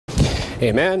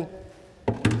Amen.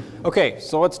 Okay,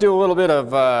 so let's do a little bit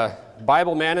of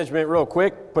Bible management real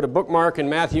quick. Put a bookmark in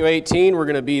Matthew 18. We're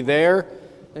going to be there.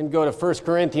 Then go to 1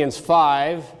 Corinthians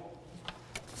 5.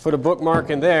 Put a bookmark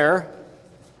in there.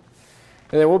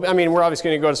 And then we're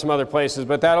obviously going to go to some other places,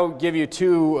 but that'll give you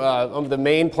two of the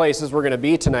main places we're going to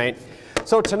be tonight.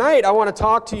 So tonight I want to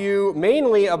talk to you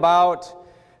mainly about,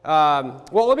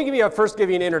 let me first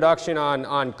give you an introduction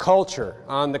on culture,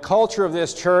 on the culture of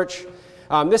this church.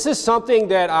 This is something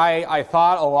that I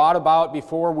thought a lot about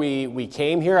before we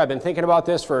came here. I've been thinking about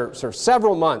this for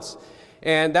several months,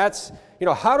 and that's,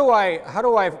 how do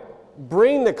I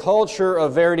bring the culture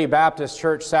of Verity Baptist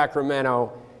Church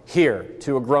Sacramento here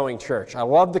to a growing church? I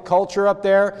love the culture up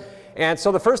there, and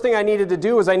so the first thing I needed to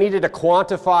do is I needed to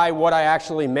quantify what I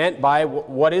actually meant by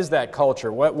what is that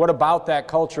culture? What about that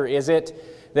culture is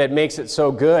it that makes it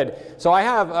so good? So I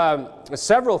have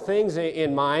several things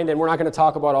in mind, and we're not going to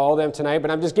talk about all of them tonight,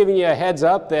 but I'm just giving you a heads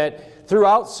up that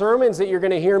throughout sermons that you're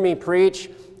going to hear me preach,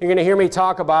 you're going to hear me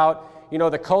talk about,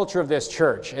 the culture of this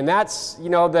church. And that's,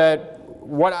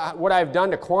 what I've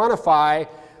done to quantify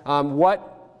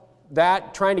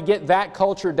trying to get that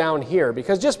culture down here.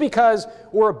 Because just because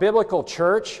we're a biblical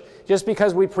church, just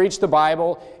because we preach the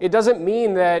Bible, it doesn't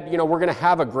mean that, we're going to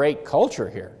have a great culture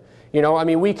here.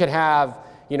 We could have,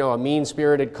 a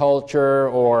mean-spirited culture,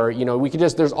 or,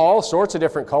 there's all sorts of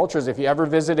different cultures. If you ever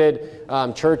visited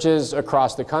churches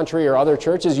across the country or other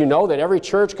churches, you know that every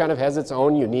church kind of has its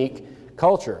own unique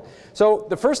culture. So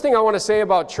the first thing I want to say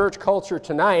about church culture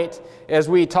tonight as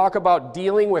we talk about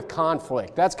dealing with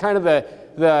conflict. That's kind of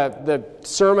the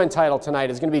sermon title tonight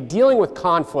is going to be dealing with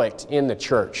conflict in the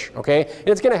church, okay? And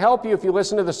it's going to help you, if you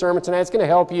listen to the sermon tonight, it's going to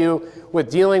help you with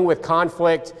dealing with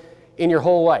conflict in your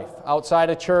whole life, outside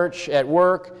of church, at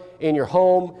work, in your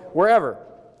home, wherever.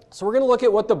 So we're going to look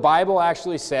at what the Bible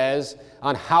actually says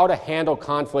on how to handle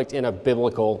conflict in a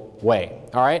biblical way,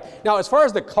 all right? Now, as far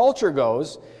as the culture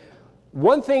goes,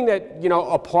 one thing that,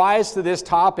 applies to this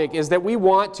topic is that we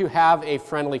want to have a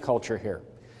friendly culture here.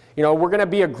 We're going to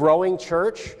be a growing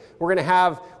church. We're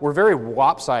very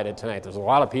lopsided tonight. There's a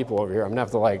lot of people over here. I'm going to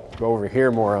have to go over here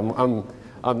more.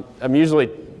 I'm usually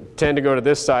tend to go to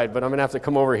this side, but I'm going to have to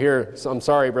come over here. So I'm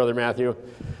sorry, Brother Matthew.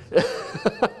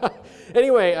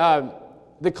 Anyway,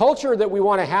 the culture that we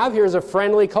want to have here is a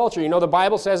friendly culture. The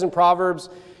Bible says in Proverbs,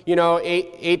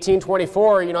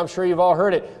 18:24, I'm sure you've all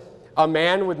heard it. A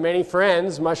man with many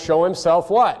friends must show himself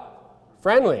what?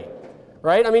 Friendly,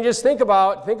 right? Just think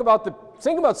about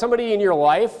somebody in your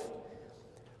life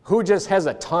who just has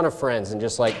a ton of friends and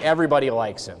just like everybody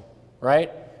likes him,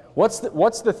 right? What's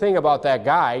the thing about that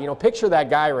guy? Picture that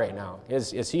guy right now.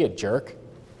 Is he a jerk?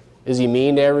 Is he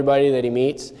mean to everybody that he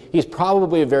meets? He's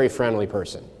probably a very friendly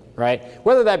person, right?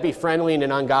 Whether that be friendly in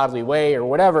an ungodly way or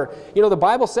whatever. The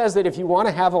Bible says that if you want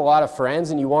to have a lot of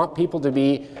friends and you want people to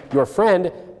be your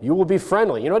friend, you will be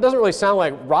friendly. It doesn't really sound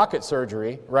like rocket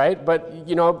surgery, right? But,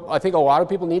 I think a lot of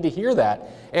people need to hear that.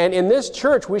 And in this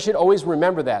church, we should always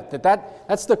remember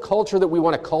that's the culture that we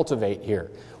want to cultivate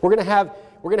here. We're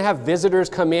going to have visitors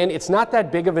come in. It's not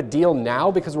that big of a deal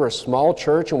now because we're a small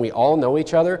church and we all know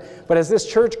each other. But as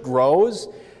this church grows,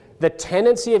 the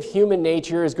tendency of human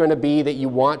nature is going to be that you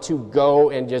want to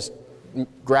go and just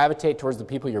gravitate towards the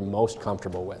people you're most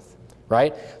comfortable with.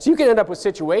 Right? So you can end up with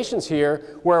situations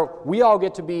here where we all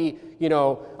get to be,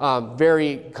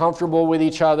 very comfortable with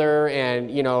each other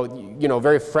and,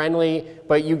 very friendly,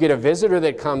 but you get a visitor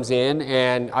that comes in,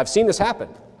 and I've seen this happen.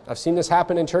 I've seen this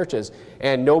happen in churches,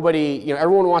 and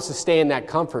everyone wants to stay in that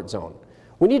comfort zone.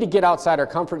 We need to get outside our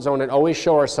comfort zone and always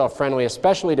show ourselves friendly,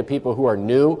 especially to people who are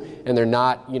new and they're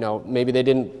not, maybe they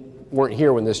weren't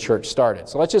here when this church started.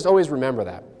 So let's just always remember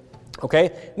that.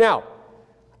 Okay? Now,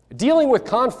 dealing with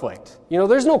conflict.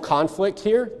 There's no conflict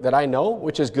here that I know,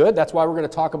 which is good. That's why we're going to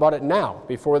talk about it now,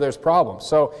 before there's problems.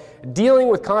 So, dealing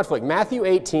with conflict. Matthew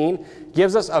 18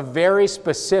 gives us a very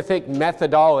specific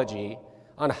methodology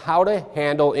on how to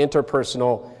handle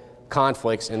interpersonal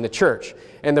conflicts in the church.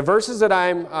 And the verses that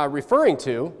I'm referring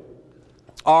to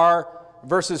are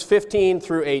verses 15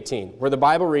 through 18, where the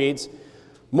Bible reads,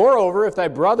 "Moreover, if thy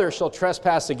brother shall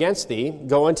trespass against thee,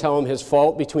 go and tell him his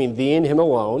fault between thee and him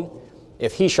alone.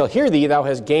 If he shall hear thee, thou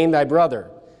hast gained thy brother.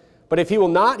 But if he will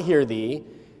not hear thee,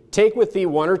 take with thee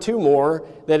one or two more,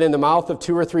 that in the mouth of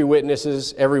 2 or 3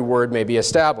 witnesses every word may be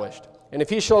established. And if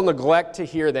he shall neglect to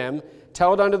hear them,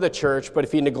 tell it unto the church. But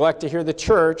if he neglect to hear the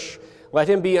church, let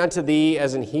him be unto thee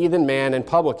as an heathen man and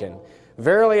publican.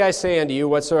 Verily I say unto you,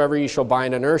 whatsoever ye shall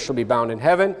bind on earth shall be bound in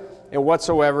heaven, and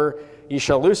whatsoever ye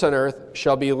shall loose on earth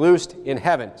shall be loosed in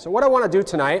heaven." So what I want to do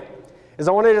tonight is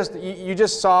you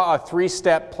just saw a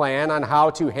 3-step plan on how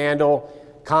to handle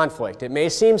conflict. It may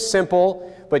seem simple,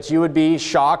 but you would be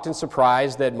shocked and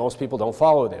surprised that most people don't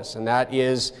follow this, and that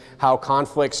is how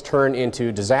conflicts turn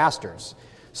into disasters.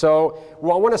 So I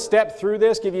want to step through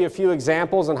this, give you a few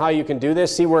examples on how you can do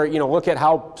this, see where, look at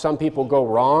how some people go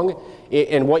wrong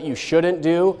and what you shouldn't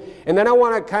do. And then I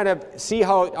want to kind of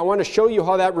I want to show you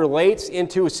how that relates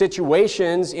into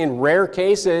situations in rare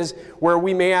cases where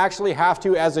we may actually have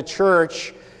to, as a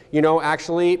church,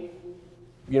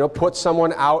 put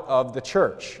someone out of the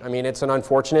church. I mean, it's an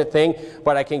unfortunate thing,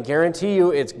 but I can guarantee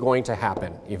you it's going to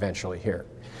happen eventually here.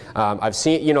 I've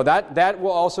seen, that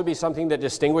will also be something that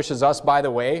distinguishes us, by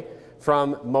the way,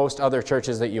 from most other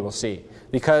churches that you will see.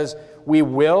 Because we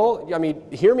will,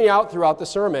 hear me out throughout the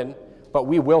sermon, but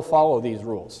we will follow these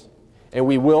rules. And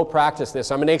we will practice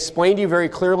this. I'm going to explain to you very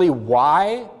clearly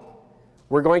why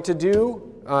we're going to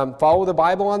follow the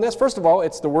Bible on this. First of all,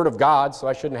 it's the Word of God, so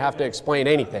I shouldn't have to explain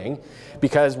anything,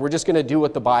 because we're just going to do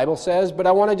what the Bible says. But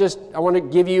I want to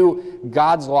give you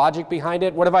God's logic behind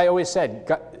it. What have I always said?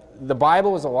 The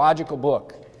Bible is a logical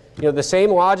book. The same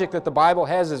logic that the Bible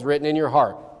has is written in your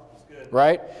heart,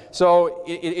 right? So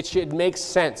it should make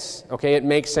sense, okay? It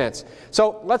makes sense.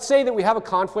 So let's say that we have a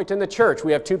conflict in the church.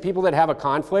 We have two people that have a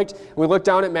conflict. We look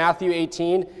down at Matthew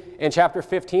 18 and chapter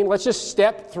 15. Let's just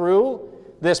step through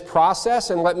this process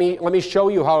and let me show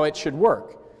you how it should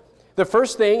work. The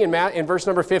first thing in verse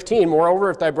number 15,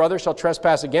 moreover, if thy brother shall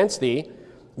trespass against thee,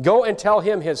 go and tell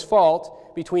him his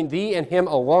fault between thee and him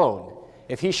alone.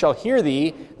 If he shall hear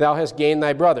thee, thou hast gained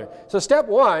thy brother. So step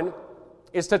one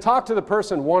is to talk to the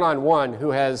person one-on-one who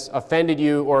has offended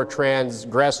you or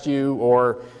transgressed you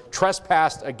or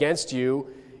trespassed against you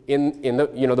in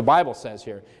the Bible says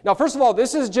here. Now, first of all,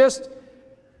 this is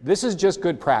just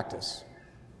good practice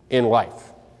in life.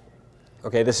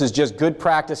 Okay, this is just good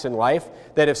practice in life,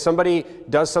 that if somebody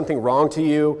does something wrong to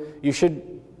you, you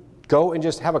should go and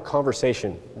just have a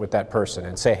conversation with that person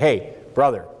and say, hey,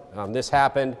 brother, this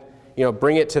happened.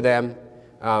 Bring it to them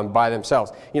by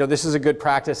themselves. This is a good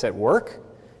practice at work.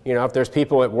 If there's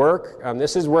people at work,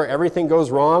 this is where everything goes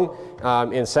wrong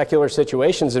in secular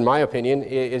situations, in my opinion,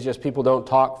 is just people don't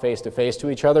talk face to face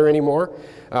to each other anymore.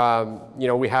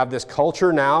 We have this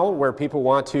culture now where people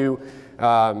want to,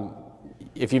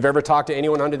 if you've ever talked to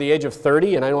anyone under the age of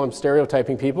 30, and I know I'm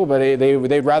stereotyping people, but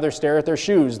they'd rather stare at their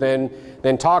shoes than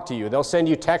talk to you. They'll send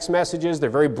you text messages.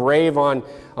 They're very brave on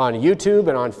YouTube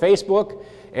and on Facebook.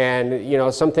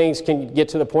 And, some things can get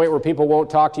to the point where people won't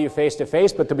talk to you face to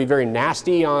face, but they'll be very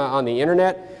nasty on the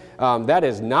internet. That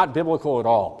is not biblical at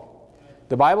all.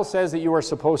 The Bible says that you are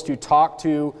supposed to talk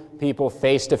to people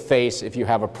face to face if you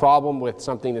have a problem with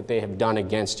something that they have done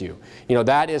against you.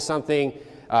 That is something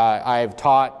I've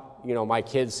taught, my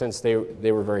kids since they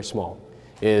were very small.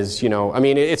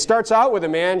 It starts out with a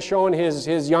man showing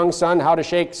his young son how to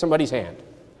shake somebody's hand,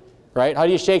 right? How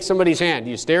do you shake somebody's hand?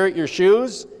 Do you stare at your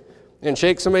shoes and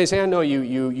shake somebody's hand? No,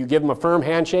 you give them a firm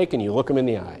handshake and you look them in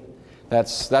the eye.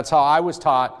 That's how I was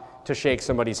taught to shake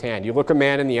somebody's hand. You look a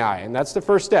man in the eye, and that's the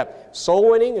first step. Soul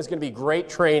winning is going to be great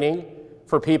training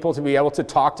for people to be able to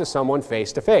talk to someone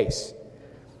face to face.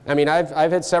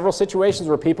 I've had several situations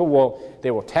where people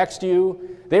will text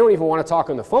you. They don't even want to talk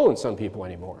on the phone, some people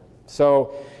anymore.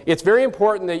 So it's very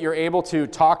important that you're able to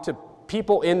talk to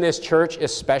people in this church,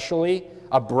 especially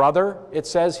a brother, it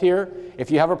says here. If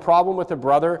you have a problem with a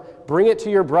brother, bring it to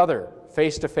your brother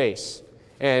face to face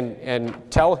and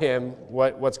tell him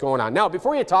what's going on. Now,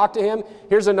 before you talk to him,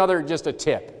 here's just a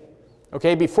tip.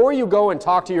 Okay, before you go and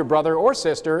talk to your brother or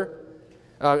sister,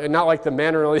 and not like the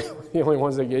men are the only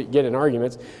ones that get in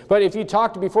arguments, but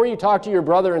before you talk to your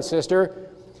brother and sister,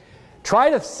 try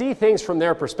to see things from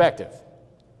their perspective.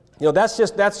 That's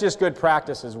just good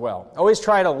practice as well. Always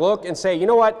try to look and say, you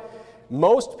know what?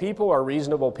 Most people are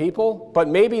reasonable people, but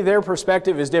maybe their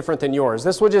perspective is different than yours.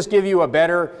 This will just give you a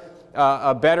better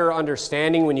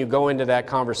understanding when you go into that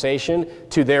conversation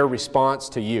to their response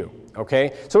to you.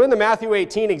 Okay? So in the Matthew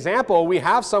 18 example, we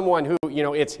have someone who,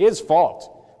 it's his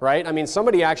fault, right?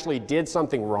 Somebody actually did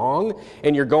something wrong,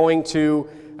 and you're going to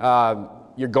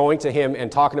him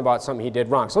and talking about something he did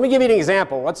wrong. So let me give you an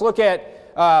example. Let's look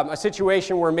at a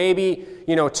situation where maybe,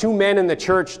 two men in the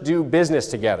church do business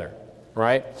together.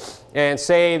 Right? And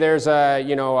say there's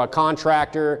a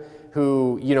contractor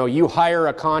who, you hire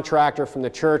a contractor from the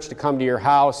church to come to your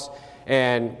house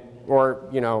or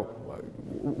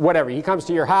whatever. He comes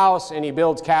to your house and he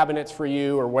builds cabinets for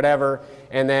you or whatever,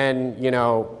 and then,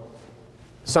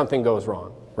 something goes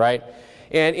wrong, right?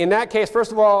 And in that case,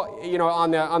 first of all,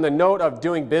 on the note of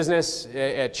doing business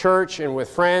at church and with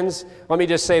friends, let me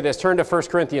just say this. Turn to 1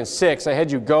 Corinthians 6. I had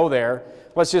you go there.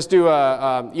 Let's just do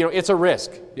it's a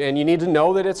risk, and you need to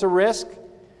know that it's a risk.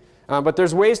 But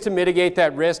there's ways to mitigate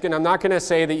that risk, and I'm not going to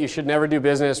say that you should never do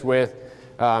business with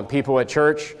people at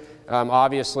church.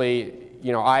 Obviously,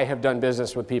 I have done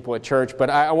business with people at church, but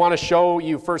I want to show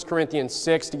you 1 Corinthians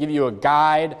 6 to give you a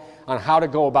guide on how to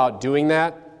go about doing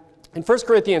that. In 1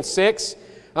 Corinthians 6,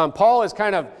 Paul is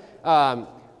kind of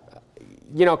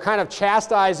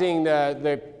chastising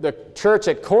the church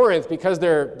at Corinth because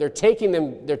they're taking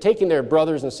their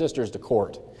brothers and sisters to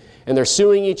court, and they're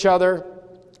suing each other.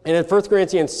 And in 1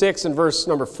 Corinthians 6 and verse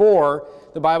number 4,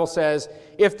 the Bible says,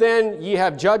 "If then ye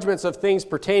have judgments of things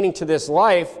pertaining to this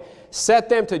life, set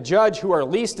them to judge who are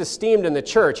least esteemed in the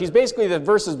church." He's basically, the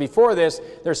verses before this,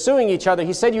 they're suing each other.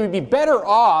 He said you would be better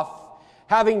off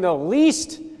having the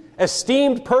least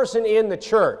esteemed person in the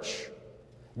church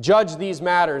judge these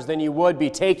matters than you would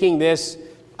be taking this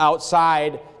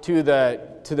outside to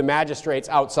the magistrates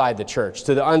outside the church,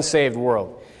 to the unsaved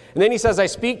world. And then he says, "I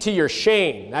speak to your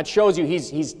shame." That shows you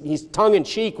he's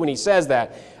tongue-in-cheek when he says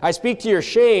that. "I speak to your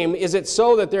shame. Is it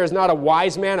so that there is not a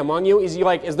wise man among you?"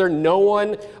 Is there no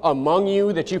one among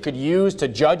you that you could use to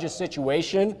judge a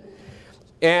situation?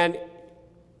 And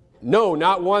no,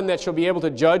 not one that shall be able to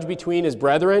judge between his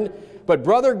brethren. But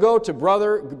brother goeth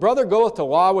to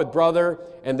law with brother,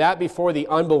 and that before the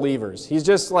unbelievers. He's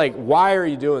just like, why are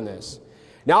you doing this?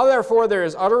 "Now therefore there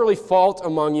is utterly fault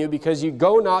among you, because you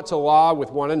go not to law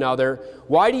with one another.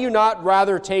 Why do you not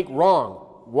rather take wrong?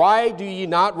 Why do ye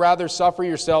not rather suffer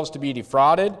yourselves to be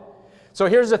defrauded?" So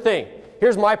here's the thing.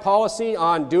 Here's my policy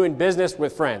on doing business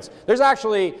with friends. There's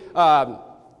actually,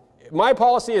 my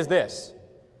policy is this.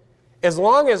 As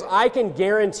long as I can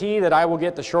guarantee that I will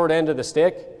get the short end of the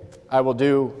stick, I will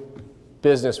do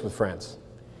business with friends.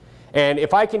 And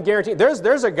if I can guarantee,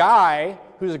 there's a guy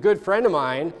who's a good friend of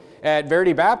mine at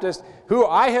Verity Baptist who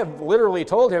I have literally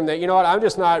told him that, you know what, I'm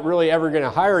just not really ever going to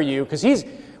hire you, because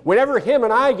whenever him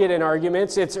and I get in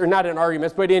arguments, or not in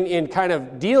arguments, but in kind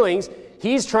of dealings,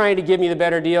 he's trying to give me the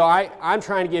better deal. I'm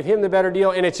trying to give him the better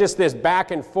deal, and it's just this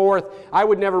back and forth. I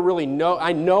would never really know.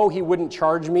 I know he wouldn't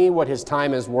charge me what his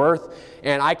time is worth,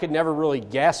 and I could never really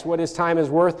guess what his time is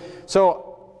worth. So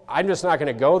I'm just not going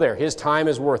to go there. His time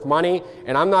is worth money,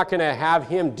 and I'm not going to have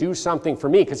him do something for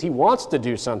me because he wants to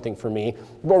do something for me.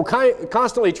 But we're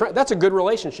constantly trying. That's a good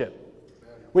relationship.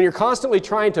 When you're constantly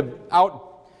trying to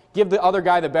give the other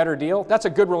guy the better deal, that's a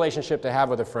good relationship to have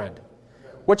with a friend.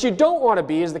 What you don't want to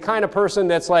be is the kind of person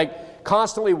that's like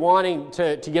constantly wanting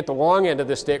to get the long end of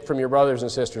the stick from your brothers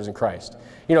and sisters in Christ.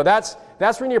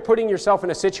 That's when you're putting yourself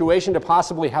in a situation to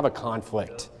possibly have a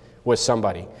conflict with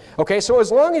somebody. Okay, so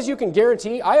as long as you can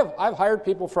guarantee, I've hired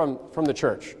people from the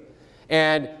church,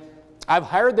 and I've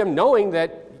hired them knowing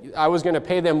that I was going to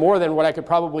pay them more than what I could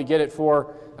probably get it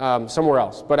for somewhere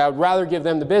else. But I would rather give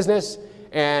them the business,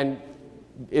 and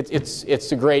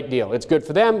it's a great deal. It's good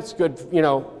for them. It's good,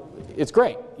 it's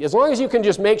great. As long as you can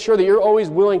just make sure that you're always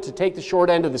willing to take the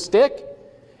short end of the stick,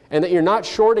 and that you're not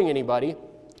shorting anybody,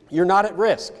 you're not at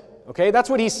risk. Okay, that's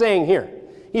what he's saying here.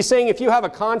 He's saying if you have a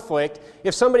conflict,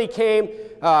 if somebody came,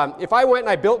 if I went and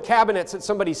I built cabinets at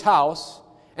somebody's house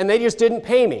and they just didn't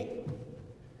pay me,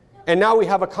 and now we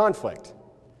have a conflict,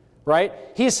 right?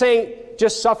 He's saying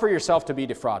just suffer yourself to be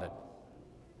defrauded.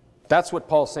 That's what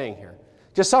Paul's saying here.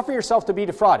 Just suffer yourself to be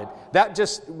defrauded.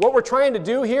 What we're trying to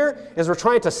do here is we're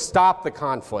trying to stop the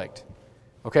conflict,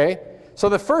 okay? So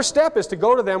the first step is to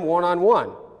go to them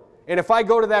one-on-one. And if I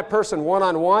go to that person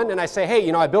one-on-one and I say, hey,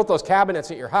 I built those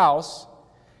cabinets at your house,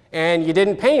 and you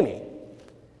didn't pay me.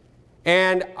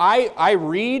 And I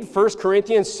read 1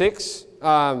 Corinthians 6,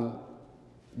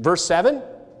 verse 7,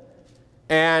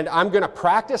 and I'm going to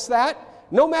practice that.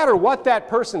 No matter what that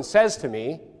person says to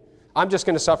me, I'm just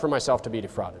going to suffer myself to be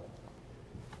defrauded.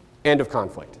 End of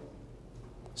conflict.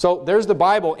 So there's the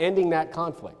Bible ending that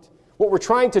conflict. What we're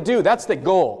trying to do, that's the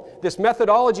goal. This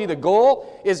methodology, the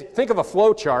goal is, think of a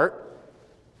flow chart,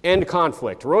 end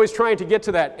conflict. We're always trying to get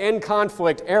to that end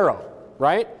conflict arrow,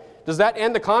 right? Does that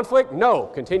end the conflict? No.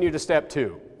 Continue to step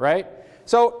 2, right?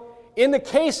 So in the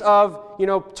case of,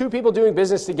 two people doing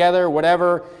business together,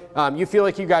 whatever, you feel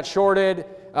like you got shorted.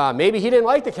 Maybe he didn't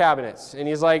like the cabinets, and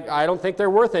he's like, I don't think they're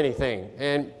worth anything.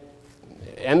 And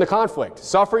end the conflict.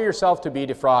 Suffer yourself to be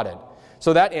defrauded.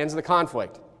 So that ends the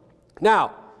conflict.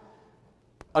 Now,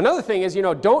 another thing is,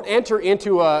 don't enter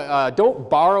into don't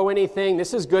borrow anything.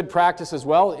 This is good practice as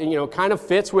well. And, kind of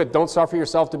fits with don't suffer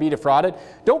yourself to be defrauded.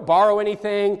 Don't borrow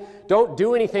anything. Don't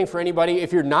do anything for anybody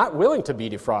if you're not willing to be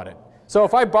defrauded. So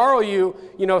if I borrow you,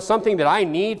 something that I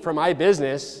need for my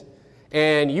business,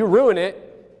 and you ruin it,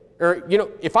 or,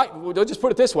 we'll just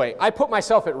put it this way, I put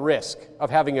myself at risk of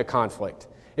having a conflict.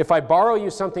 If I borrow you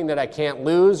something that I can't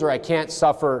lose or I can't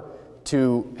suffer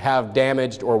to have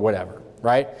damaged or whatever.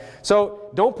 right? So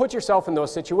don't put yourself in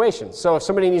those situations. So if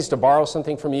somebody needs to borrow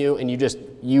something from you and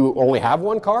you only have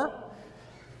one car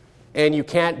and you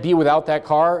can't be without that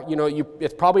car,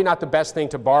 it's probably not the best thing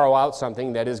to borrow out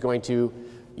something that is going to,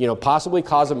 possibly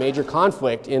cause a major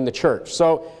conflict in the church.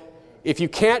 So if you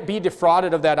can't be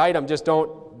defrauded of that item, just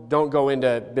don't go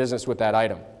into business with that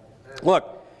item.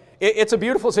 Look, it's a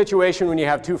beautiful situation when you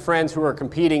have two friends who are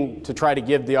competing to try to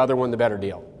give the other one the better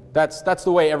deal. That's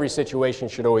the way every situation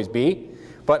should always be.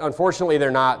 But unfortunately, they're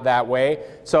not that way.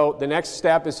 So the next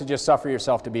step is to just suffer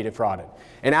yourself to be defrauded.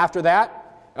 And after that,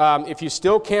 if you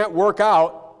still can't work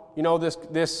out,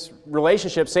 this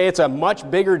relationship, say it's a much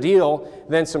bigger deal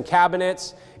than some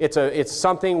cabinets, it's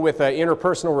something with an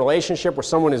interpersonal relationship where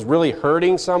someone is really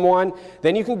hurting someone,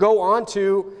 then you can go on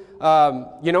to,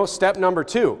 step number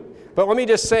 2. But let me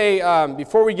just say,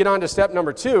 before we get on to step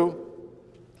number 2,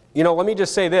 let me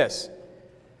just say this.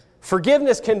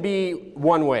 Forgiveness can be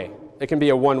one way. It can be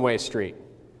a one-way street.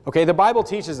 Okay, the Bible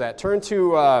teaches that. Turn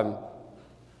to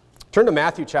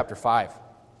Matthew chapter 5.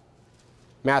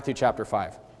 Matthew chapter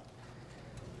 5.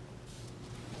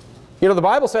 The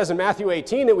Bible says in Matthew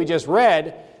 18 that we just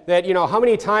read that, how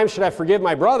many times should I forgive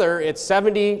my brother? It's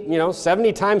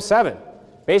 70 times 7.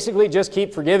 Basically, just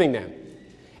keep forgiving them.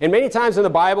 And many times in the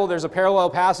Bible, there's a parallel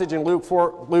passage in Luke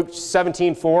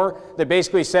 17:4 that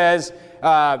basically says,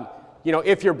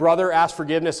 if your brother asks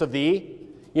forgiveness of thee,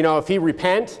 if he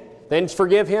repent, then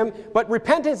forgive him. But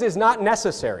repentance is not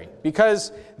necessary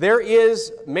because there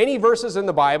is many verses in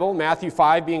the Bible, Matthew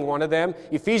 5 being one of them,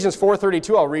 Ephesians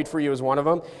 4:32 I'll read for you as one of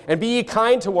them, and be ye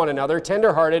kind to one another,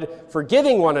 tenderhearted,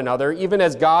 forgiving one another, even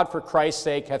as God for Christ's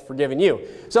sake hath forgiven you.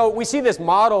 So we see this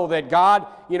model that God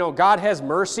has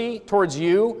mercy towards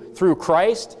you through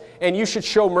Christ, and you should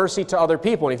show mercy to other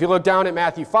people. And if you look down at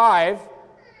Matthew 5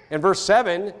 and verse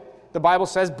 7, the Bible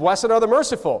says, blessed are the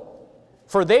merciful,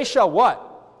 for they shall what?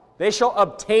 They shall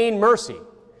obtain mercy.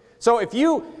 So if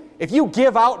you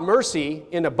give out mercy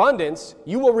in abundance,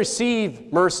 you will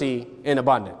receive mercy in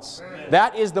abundance.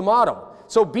 That is the model.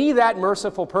 So be that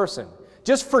merciful person.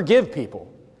 Just forgive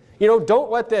people.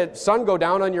 Don't let the sun go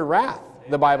down on your wrath,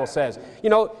 the Bible says.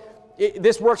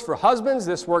 This works for husbands,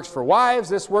 this works for wives,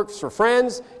 this works for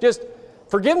friends. Just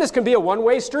forgiveness can be a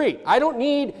one-way street. I don't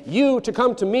need you to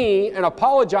come to me and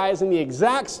apologize in the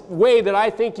exact way that I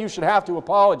think you should have to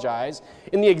apologize,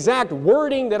 in the exact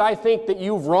wording that I think that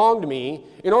you've wronged me,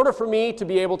 in order for me to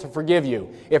be able to forgive you.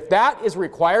 If that is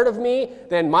required of me,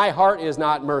 then my heart is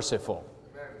not merciful.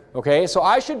 Okay? So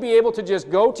I should be able to just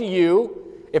go to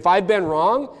you, if I've been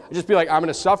wrong, just be like, I'm going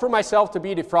to suffer myself to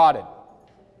be defrauded.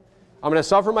 I'm going to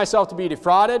suffer myself to be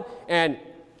defrauded, and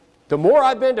the more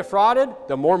I've been defrauded,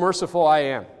 the more merciful I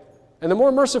am. And the more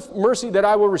mercy that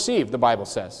I will receive, the Bible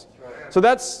says. So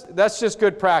that's just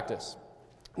good practice.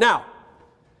 Now,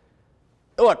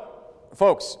 look,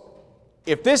 folks,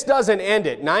 if this doesn't end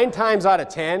it, 9 times out of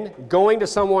 10, going to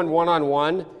someone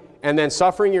one-on-one and then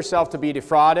suffering yourself to be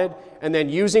defrauded and then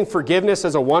using forgiveness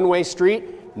as a one-way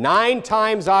street, 9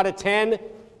 times out of 10,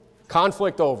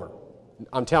 conflict over.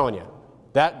 I'm telling you,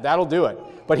 that'll do it.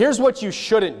 But here's what you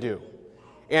shouldn't do.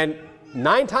 And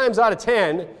 9 times out of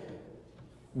 10,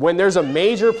 when there's a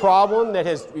major problem that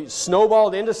has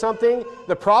snowballed into something,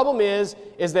 the problem is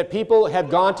that people have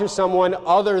gone to someone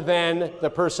other than the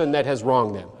person that has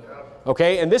wronged them.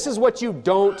 Okay? And this is what you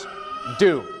don't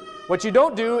do. What you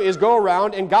don't do is go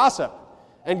around and gossip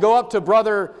and go up to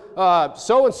brother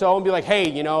so-and-so and be like,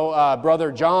 hey, brother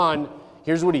John,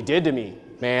 here's what he did to me,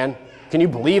 man. Can you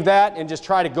believe that? And just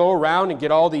try to go around and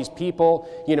get all these people,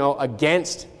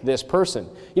 against this person.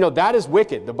 That is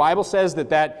wicked. The Bible says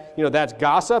that's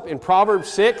gossip. In Proverbs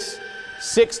 6,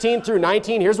 16 through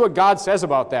 19, here's what God says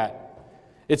about that.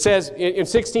 It says in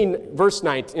 6 verse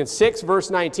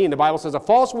 19, the Bible says, a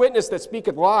false witness that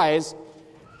speaketh lies,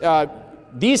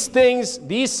 these 6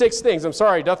 things,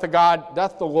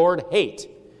 doth the Lord hate.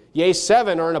 Yea,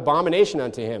 7 are an abomination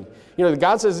unto him.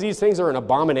 God says these things are an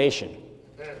abomination.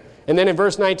 And then in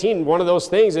verse 19, one of those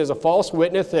things is a false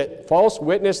witness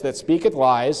that speaketh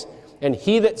lies, and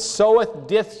he that soweth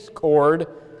discord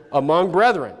among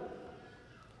brethren.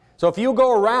 So if you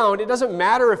go around, it doesn't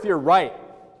matter if you're right.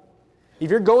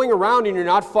 If you're going around and you're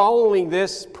not following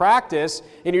this practice,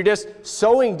 and you're just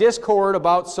sowing discord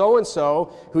about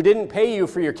so-and-so who didn't pay you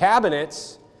for your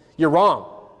cabinets, you're wrong.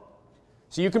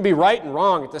 So you can be right and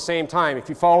wrong at the same time if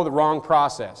you follow the wrong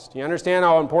process. Do you understand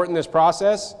how important this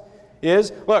process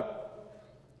is? Look,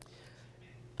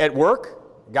 at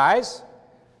work, guys,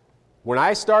 when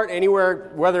I start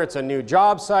anywhere, whether it's a new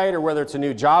job site or whether it's a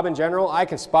new job in general, I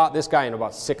can spot this guy in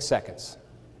about 6 seconds.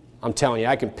 I'm telling you,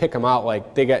 I can pick them out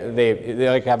like they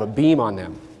like have a beam on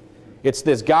them. It's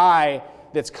this guy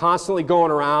that's constantly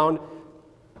going around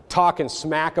talking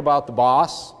smack about the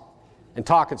boss and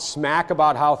talking smack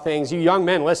about how things, you young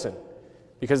men, listen,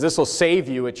 because this will save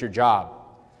you at your job.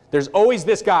 There's always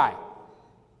this guy.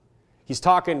 He's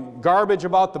talking garbage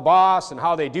about the boss and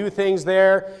how they do things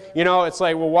there. You know, it's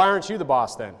like, well, why aren't you the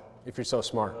boss then, if you're so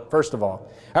smart, first of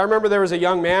all? I remember there was a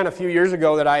young man a few years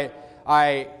ago that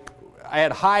I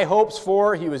had high hopes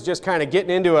for. He was just kind of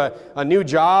getting into a new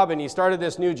job, and he started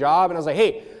this new job, and I was like,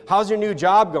 hey, how's your new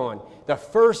job going? The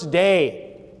first day,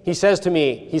 he says to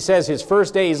me, his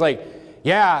first day, he's like,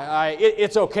 yeah,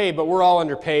 it's okay, but we're all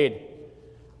underpaid.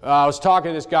 I was talking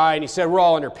to this guy, and he said, we're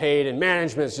all underpaid, and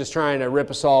management's just trying to rip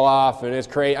us all off, and it's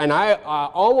crazy. And I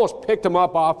almost picked him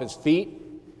up off his feet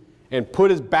and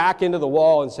put his back into the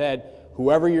wall and said,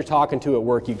 whoever you're talking to at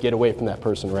work, you get away from that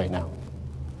person right now.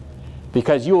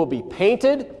 Because you will be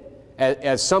painted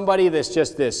as somebody that's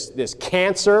just this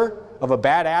cancer of a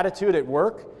bad attitude at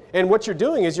work, and what you're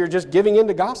doing is you're just giving in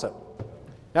to gossip.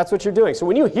 That's what you're doing. So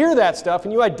when you hear that stuff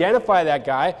and you identify that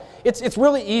guy, it's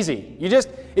really easy. You just,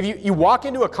 if you walk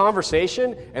into a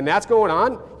conversation and that's going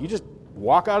on, you just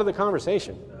walk out of the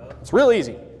conversation. It's real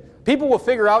easy. People will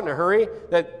figure out in a hurry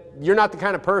that you're not the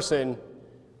kind of person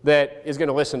that is going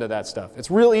to listen to that stuff.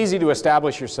 It's real easy to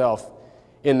establish yourself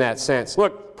in that sense.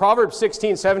 Look, Proverbs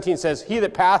 16:17 says, he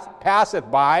that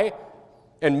passeth by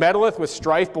and meddleth with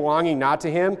strife belonging not to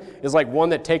him is like one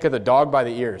that taketh a dog by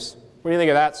the ears. What do you think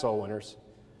of that, soul winners?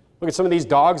 Look at some of these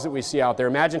dogs that we see out there.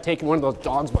 Imagine taking one of those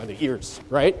dogs by the ears,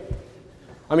 right?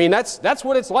 I mean, that's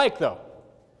what it's like, though.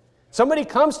 Somebody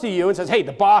comes to you and says, hey,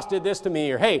 the boss did this to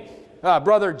me, or hey,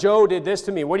 Brother Joe did this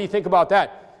to me. What do you think about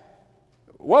that?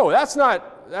 Whoa, that's not,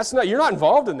 you're not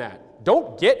involved in that.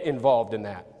 Don't get involved in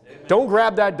that. Amen. Don't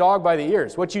grab that dog by the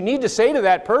ears. What you need to say to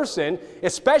that person,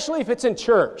 especially if it's in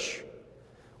church,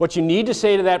 what you need to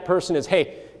say to that person is,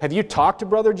 hey, have you talked to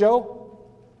Brother Joe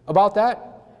about that?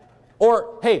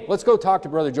 Or, hey, let's go talk to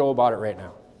Brother Joe about it right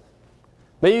now.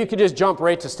 Maybe you could just jump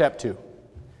right to step 2.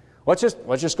 Let's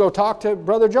just go talk to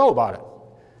Brother Joe about it.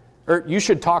 Or you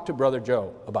should talk to Brother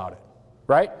Joe about it,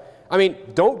 right? I mean,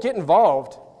 don't get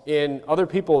involved in other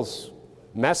people's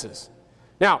messes.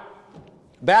 Now,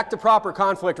 back to proper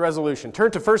conflict resolution. Turn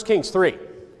to 1 Kings 3.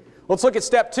 Let's look at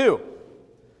step 2.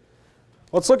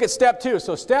 Let's look at step 2.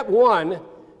 So step 1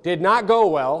 did not go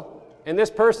well, and this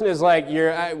person is like,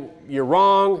 you're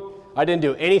wrong. I didn't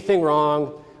do anything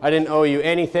wrong. I didn't owe you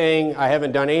anything. I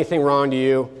haven't done anything wrong to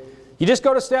you. You just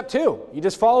go to step 2. You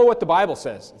just follow what the Bible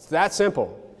says. It's that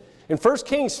simple. In 1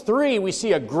 Kings 3, we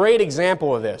see a great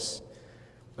example of this.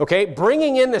 Okay,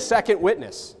 bringing in the second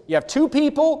witness. You have 2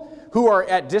 people who are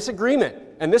at disagreement,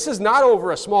 and this is not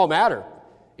over a small matter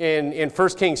in 1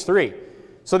 Kings 3.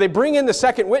 So they bring in the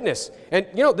second witness, and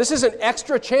you know, this is an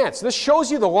extra chance. This shows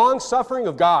you the long suffering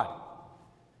of God.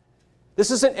 This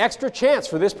is an extra chance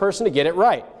for this person to get it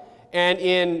right. And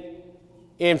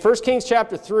in 1 Kings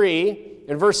chapter 3,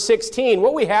 in verse 16,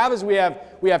 what we have is we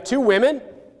have 2 women,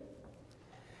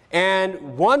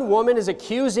 and one woman is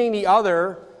accusing the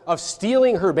other of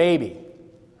stealing her baby.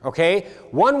 Okay?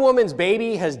 One woman's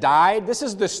baby has died. This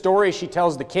is the story she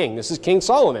tells the king. This is King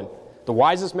Solomon, the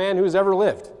wisest man who has ever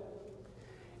lived.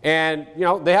 And you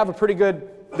know, they have a pretty good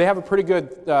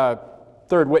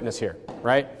third witness here,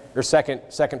 right? Or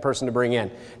second person to bring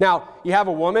in. Now, you have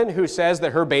a woman who says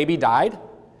that her baby died,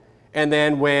 and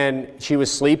then when she was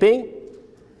sleeping,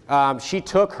 she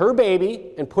took her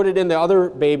baby and put it in the other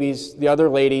ladies.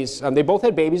 They both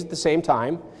had babies at the same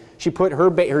time. She put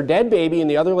her dead baby in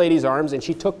the other lady's arms, and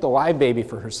she took the live baby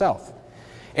for herself.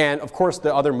 And of course,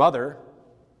 the other mother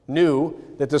knew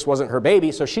that this wasn't her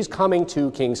baby, so she's coming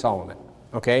to King Solomon.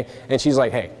 Okay, and she's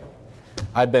like, "Hey,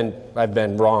 I've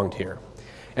been wronged here,"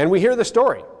 and we hear the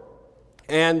story.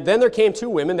 And then there came 2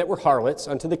 women that were harlots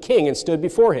unto the king and stood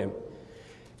before him.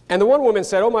 And the one woman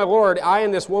said, "O my lord, I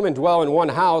and this woman dwell in one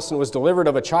house, and was delivered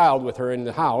of a child with her in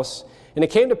the house. And it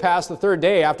came to pass the 3rd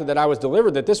day after that I was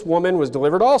delivered, that this woman was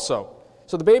delivered also."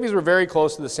 So the babies were very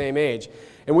close to the same age.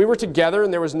 "And we were together,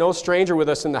 and there was no stranger with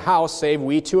us in the house, save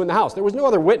we 2 in the house." There was no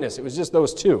other witness. It was just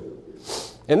those 2.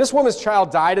 "And this woman's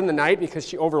child died in the night because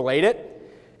she overlaid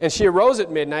it. And she arose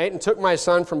at midnight and took my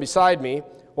son from beside me,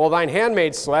 while thine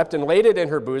handmaid slept, and laid it in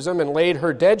her bosom, and laid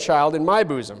her dead child in my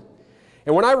bosom.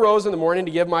 And when I rose in the morning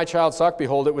to give my child suck,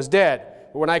 behold, it was dead.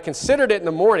 But when I considered it in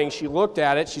the morning, she looked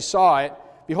at it, she saw it.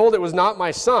 Behold, it was not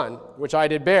my son, which I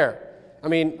did bear." I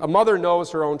mean, a mother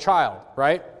knows her own child,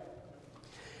 right?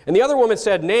 "And the other woman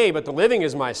said, Nay, but the living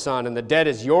is my son, and the dead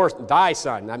is thy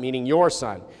son," not meaning your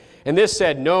son. "And this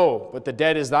said, No, but the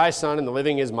dead is thy son, and the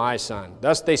living is my son.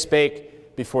 Thus they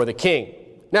spake before the king."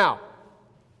 Now,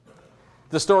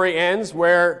 the story ends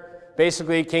where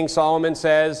basically King Solomon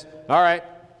says, all right,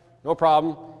 no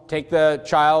problem. Take the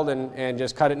child and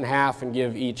just cut it in half and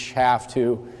give each half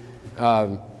to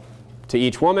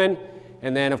each woman.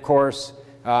 And then, of course,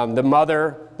 the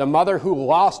mother who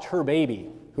lost her baby,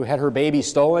 who had her baby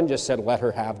stolen, just said, let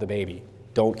her have the baby.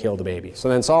 Don't kill the baby. So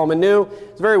then Solomon knew.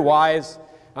 It's very wise.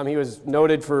 He was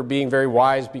noted for being very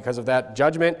wise because of that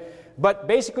judgment. But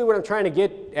basically what I'm trying to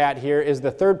get at here is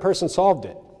the third person solved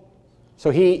it.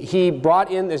 So he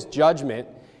brought in this judgment,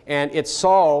 and it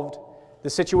solved the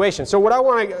situation. So what I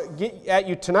want to get at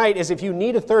you tonight is, if you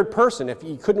need a third person, if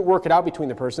you couldn't work it out between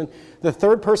the person, the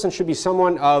third person should be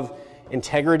someone of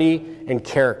integrity and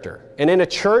character. And in a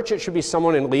church, it should be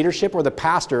someone in leadership, or the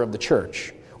pastor of the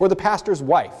church, or the pastor's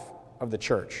wife of the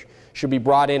church should be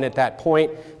brought in at that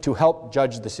point to help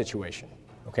judge the situation,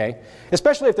 okay?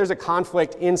 Especially if there's a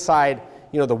conflict inside,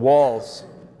 the walls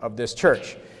of this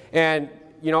church. And,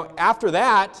 after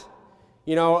that,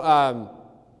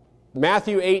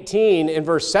 Matthew 18 and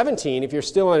verse 17, if you're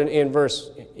still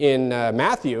in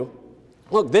Matthew,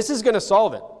 look, this is going to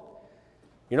solve it.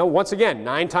 Once again,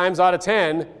 9 times out of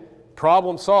 10,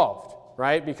 problem solved,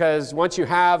 right? Because once you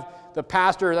have the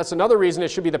pastor, that's another reason it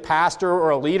should be the pastor or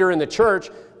a leader in the church,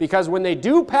 because when they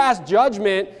do pass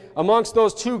judgment amongst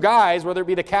those two guys, whether it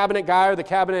be the cabinet guy or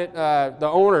the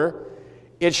owner,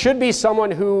 it should be someone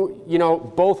who,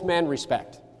 both men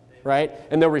respect, right?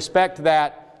 And they'll respect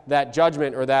that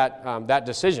judgment or that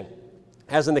decision,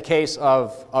 as in the case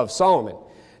of Solomon.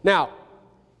 Now,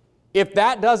 if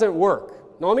that doesn't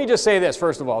work, now let me just say this,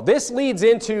 first of all. This leads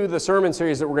into the sermon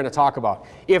series that we're going to talk about.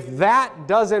 If that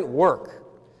doesn't work,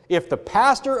 if the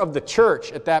pastor of the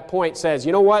church at that point says,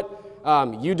 you know what,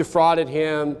 you defrauded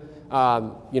him,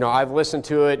 I've listened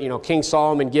to it, King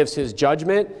Solomon gives his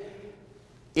judgment,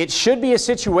 it should be a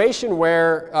situation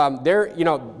where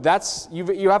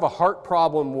you have a heart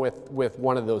problem with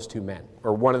one of those two men,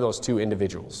 or one of those two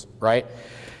individuals, right?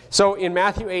 So in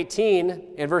Matthew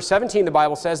 18 and verse 17, the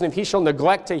Bible says, and if he shall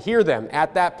neglect to hear them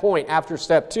at that point, after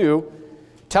step 2,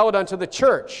 tell it unto the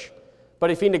church.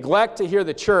 But if he neglect to hear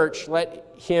the church, let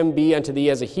him be unto thee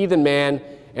as a heathen man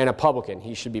and a publican.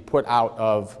 He should be put out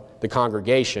of the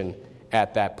congregation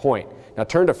at that point. Now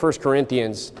turn to 1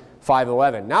 Corinthians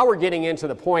 5:11. Now we're getting into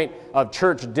the point of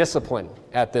church discipline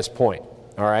at this point,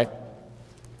 all right?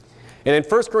 And in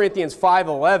 1 Corinthians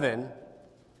 5:11,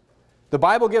 the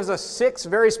Bible gives us 6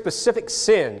 very specific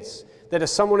sins that if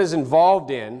someone is involved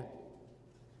in,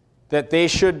 that they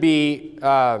should be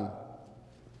also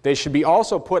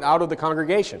put out of the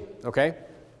congregation, okay?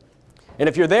 And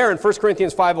if you're there in 1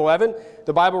 Corinthians 5:11,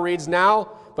 the Bible reads,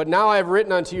 But now I have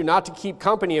written unto you not to keep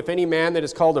company if any man that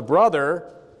is called a brother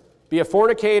be a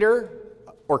fornicator,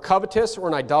 or covetous, or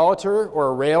an idolater, or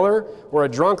a railer, or a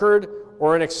drunkard,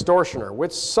 or an extortioner.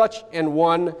 With such an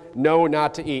one know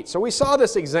not to eat. So we saw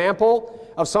this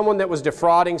example of someone that was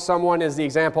defrauding someone as the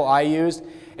example I used.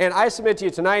 And I submit to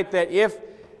you tonight that if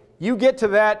you get to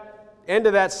that end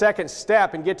of that second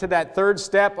step and get to that third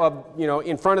step of,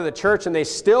 in front of the church, and they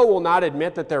still will not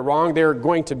admit that they're wrong, they're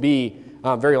going to be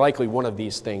very likely one of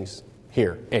these things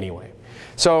here anyway.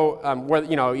 So,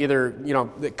 either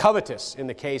the covetous in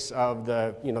the case of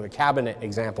the cabinet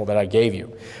example that I gave you.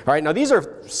 All right, now these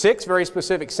are 6 very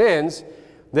specific sins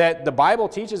that the Bible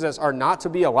teaches us are not to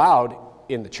be allowed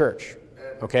in the church,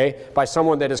 okay, by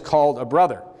someone that is called a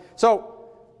brother. So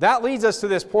that leads us to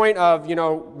this point of,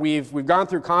 we've gone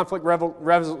through conflict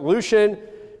resolution.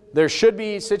 There should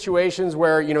be situations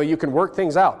where, you can work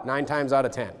things out 9 times out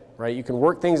of 10. Right? You can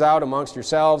work things out amongst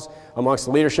yourselves, amongst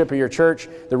the leadership of your church.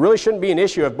 There really shouldn't be an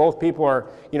issue if both people are,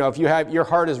 if you have, your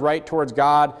heart is right towards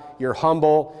God, you're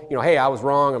humble, hey, I was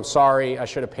wrong, I'm sorry, I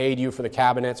should have paid you for the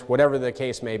cabinets, whatever the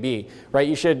case may be, right?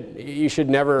 You should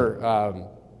never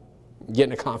get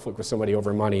in a conflict with somebody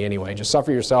over money anyway. Just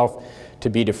suffer yourself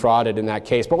to be defrauded in that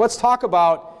case. But let's talk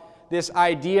about this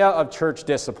idea of church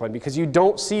discipline, because you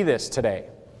don't see this today.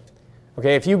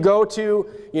 Okay, if you go to,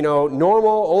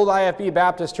 normal old IFB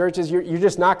Baptist churches, you're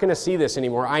just not going to see this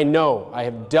anymore. I know. I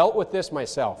have dealt with this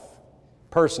myself,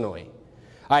 personally.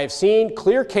 I have seen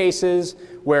clear cases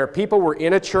where people were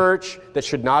in a church that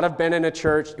should not have been in a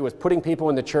church. It was putting people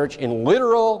in the church in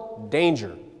literal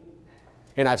danger.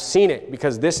 And I've seen it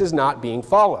because this is not being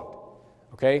followed.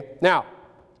 Okay, now,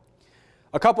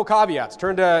 a couple caveats.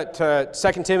 Turn to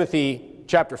 2 Timothy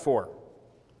chapter 4.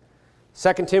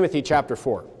 2 Timothy chapter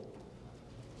 4.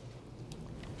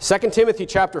 2 Timothy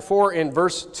chapter 4 in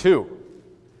verse 2.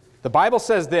 The Bible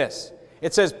says this.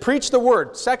 It says, preach the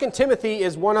word. 2 Timothy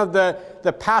is one of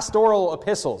the pastoral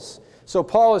epistles. So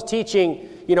Paul is teaching,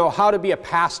 how to be a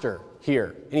pastor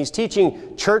here. And he's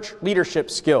teaching church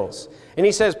leadership skills. And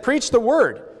he says, preach the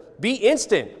word. Be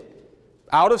instant.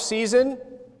 out of season,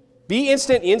 be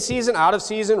instant in season, out of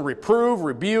season, reprove,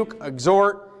 rebuke,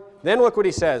 exhort. Then look what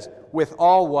he says, with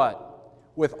all what?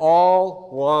 With all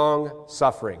long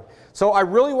suffering. So I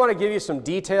really want to give you some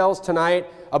details tonight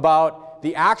about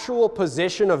the actual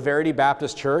position of Verity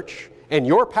Baptist Church and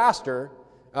your pastor,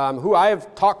 who I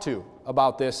have talked to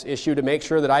about this issue to make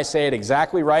sure that I say it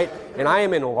exactly right, and I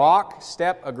am in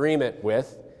lockstep agreement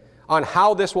with on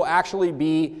how this will actually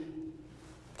be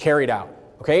carried out.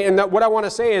 Okay, and what I want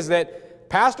to say is that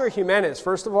Pastor Jimenez,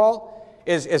 first of all,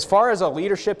 is, as far as a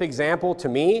leadership example to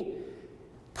me,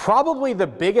 probably the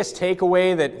biggest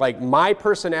takeaway that, like, my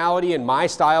personality and my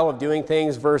style of doing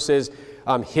things versus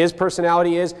his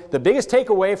personality is, the biggest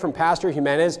takeaway from Pastor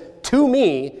Jimenez to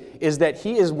me is that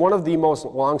he is one of the most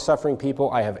long-suffering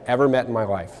people I have ever met in my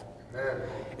life. Amen.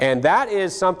 And that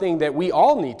is something that we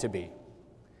all need to be,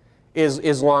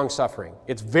 is long-suffering.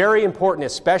 It's very important,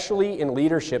 especially in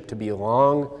leadership, to be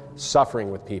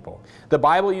long-suffering with people. The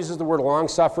Bible uses the word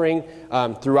long-suffering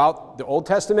throughout the Old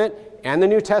Testament and the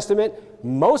New Testament.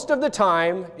 Most of the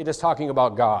time, it is talking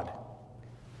about God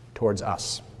towards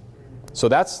us. So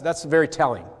that's very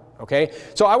telling, okay?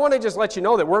 So I want to just let you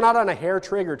know that we're not on a hair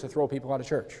trigger to throw people out of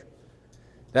church.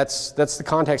 That's the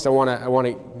context I want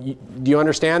to, do you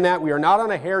understand that? We are not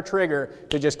on a hair trigger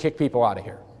to just kick people out of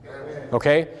here,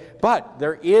 okay? But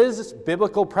there is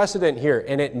biblical precedent here,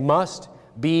 and it must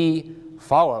be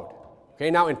followed.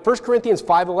 Okay, now in 1 Corinthians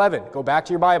 5:11, go back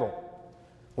to your Bible.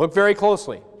 Look very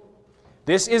closely.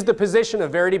 This is the position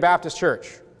of Verity Baptist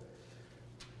Church.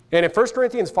 And in 1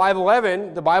 Corinthians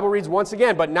 5:11, the Bible reads once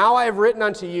again, "But now I have written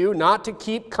unto you not to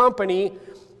keep company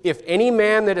if any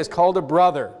man that is called a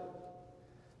brother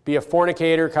be a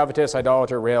fornicator, covetous,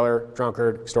 idolater, railer,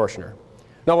 drunkard, extortioner."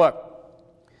 Now look,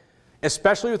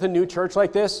 especially with a new church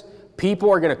like this,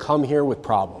 people are going to come here with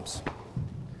problems.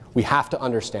 We have to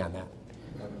understand that.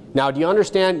 Now, do you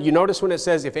understand? You notice when it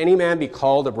says, if any man be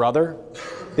called a brother,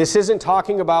 this isn't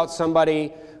talking about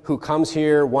somebody who comes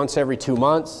here once every 2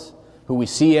 months, who we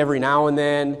see every now and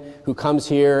then, who comes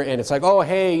here and it's like, oh,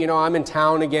 hey, you know, I'm in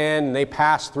town again, and they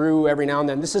pass through every now and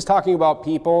then. This is talking about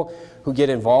people who get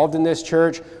involved in this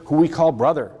church, who we call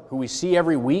brother, who we see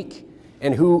every week,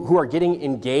 and who are getting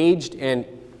engaged and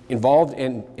involved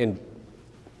and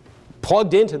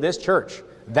plugged into this church.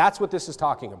 That's what this is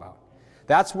talking about.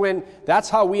 That's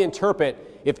how we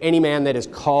interpret if any man that is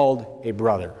called a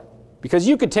brother. Because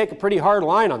you could take a pretty hard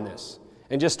line on this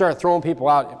and just start throwing people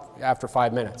out after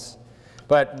 5 minutes.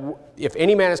 But if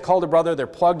any man is called a brother, they're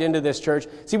plugged into this church.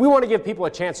 See, we want to give people a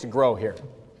chance to grow here.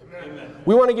 Amen.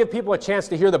 We want to give people a chance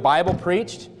to hear the Bible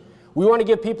preached. We want to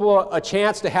give people a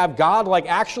chance to have God, like,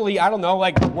 actually, I don't know,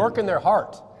 like, work in their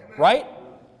heart. Right?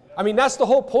 I mean, that's the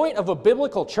whole point of a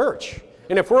biblical church.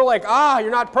 And if we're like,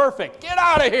 you're not perfect, get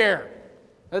out of here.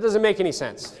 That doesn't make any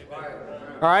sense.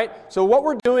 All right? So what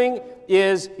we're doing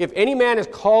is, if any man is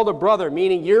called a brother,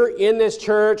 meaning you're in this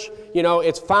church, you know,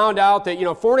 it's found out that, you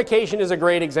know, fornication is a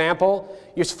great example.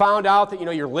 It's found out that, you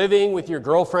know, you're living with your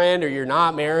girlfriend or you're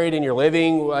not married and you're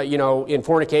living, you know, in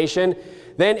fornication.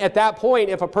 Then at that point,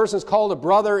 if a person's called a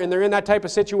brother and they're in that type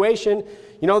of situation,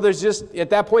 you know, there's just, at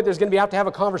that point, there's going to have to have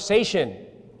a conversation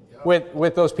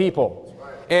with those people.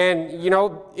 And, you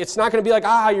know, it's not going to be like,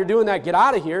 you're doing that, get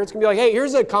out of here. It's going to be like, hey,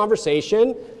 here's a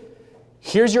conversation.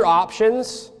 Here's your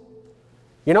options.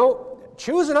 You know,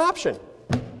 choose an option.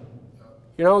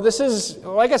 You know, this is,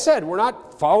 like I said, we're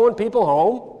not following people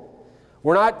home.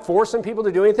 We're not forcing people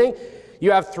to do anything.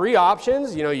 You have 3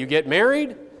 options. You know, you get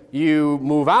married, you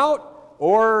move out,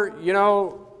 or, you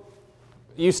know,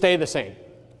 you stay the same.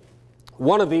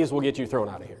 One of these will get you thrown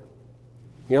out of here.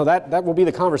 You know, that will be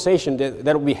the conversation that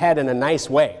will be had in a nice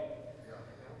way.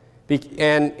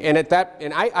 And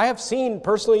I have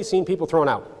personally seen people thrown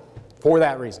out for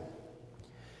that reason.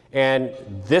 And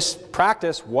this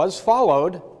practice was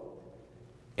followed,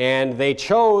 and they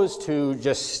chose to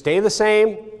just stay the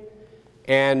same,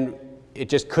 and it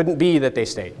just couldn't be that they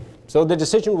stayed. So the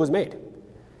decision was made.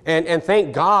 And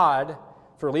thank God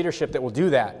for leadership that will do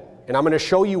that. And I'm going to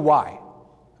show you why.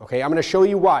 Okay, I'm going to show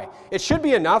you why. It should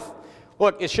be enough.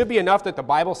 Look, it should be enough that the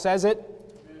Bible says it.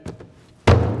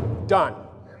 Done.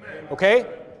 Okay?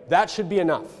 That should be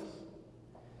enough.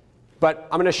 But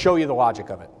I'm going to show you the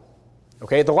logic of it.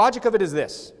 Okay? The logic of it is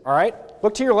this. All right?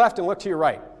 Look to your left and look to your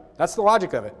right. That's the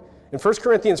logic of it. In 1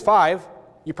 Corinthians 5,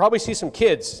 you probably see some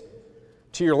kids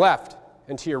to your left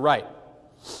and to your right.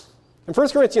 In 1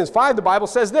 Corinthians 5, the Bible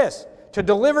says this: to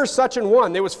deliver such an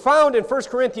one. There was found in 1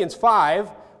 Corinthians 5,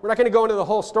 we're not going to go into the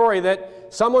whole story, that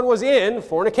someone was in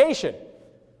fornication.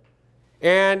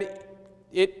 And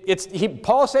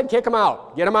Paul said, kick him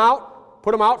out. Get him out.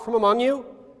 Put him out from among you.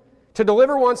 to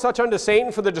deliver one such unto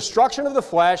Satan for the destruction of the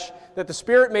flesh, that the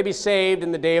spirit may be saved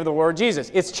in the day of the Lord Jesus.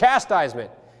 It's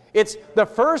chastisement. It's the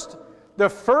first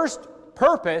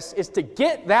purpose is to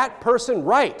get that person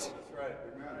right. That's right.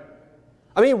 Amen.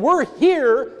 I mean, we're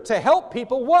here to help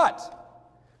people what?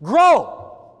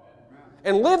 Grow.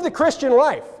 And live the Christian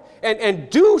life. And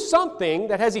do something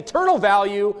that has eternal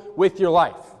value with your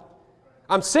life.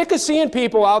 I'm sick of seeing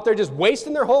people out there just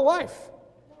wasting their whole life.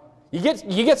 You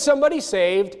get somebody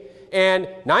saved, and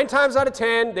 9 times out of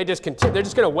 10, they're just going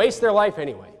to waste their life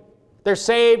anyway. They're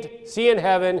saved, see in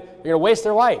heaven, they're going to waste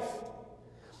their life.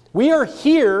 We are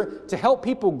here to help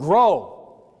people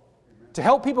grow, to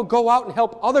help people go out and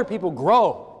help other people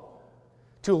grow,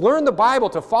 to learn the Bible,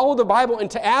 to follow the Bible, and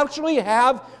to actually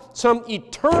have some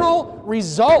eternal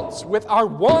results with our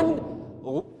one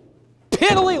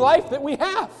piddly life that we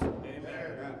have.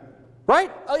 Amen.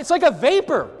 Right? It's like a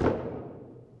vapor.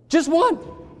 Just one.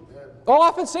 I'll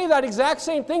often say that exact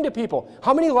same thing to people.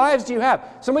 How many lives do you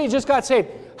have? Somebody just got saved.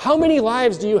 How many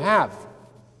lives do you have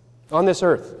on this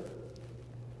earth?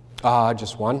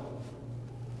 Just one.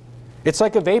 It's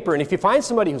like a vapor. And if you find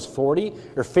somebody who's 40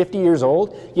 or 50 years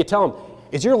old, you tell them,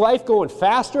 is your life going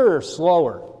faster or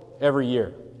slower every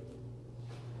year?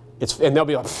 And they'll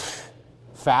be like,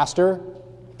 faster?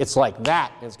 It's like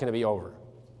that, and it's going to be over.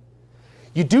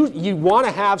 We want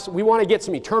to get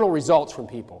some eternal results from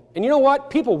people. And you know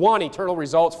what? People want eternal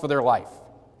results for their life.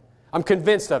 I'm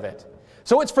convinced of it.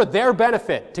 So it's for their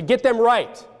benefit, to get them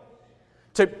right,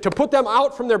 to put them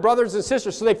out from their brothers and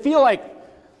sisters so they feel like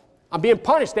I'm being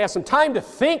punished. They have some time to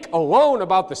think alone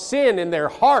about the sin in their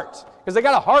heart because they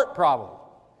got a heart problem.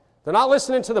 They're not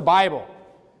listening to the Bible.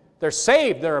 They're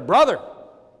saved. They're a brother.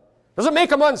 Doesn't make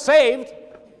them unsaved.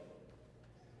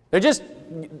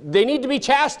 They need to be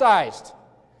chastised.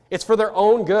 It's for their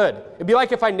own good. It'd be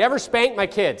like if I never spanked my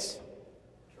kids.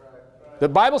 The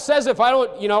Bible says if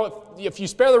you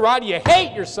spare the rod, you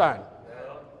hate your son.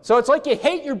 So it's like you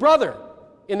hate your brother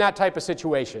in that type of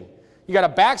situation. You got a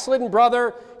backslidden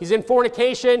brother, he's in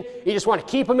fornication, you just want to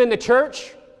keep him in the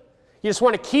church. You just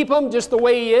want to keep him just the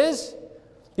way he is.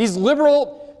 These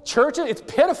liberal churches, it's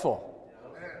pitiful.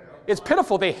 It's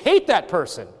pitiful. They hate that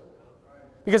person.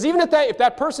 Because even if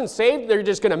that person's saved, they're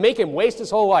just going to make him waste his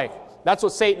whole life. That's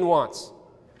what Satan wants.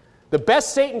 The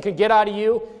best Satan can get out of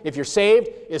you, if you're saved,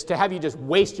 is to have you just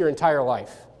waste your entire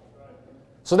life.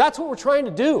 So that's what we're trying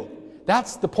to do.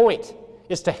 That's the point,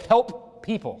 is to help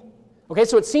people. Okay,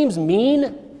 so it seems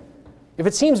mean. If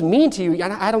it seems mean to you,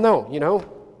 I don't know,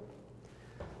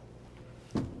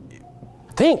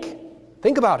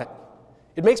 Think about it.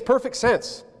 It makes perfect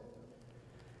sense.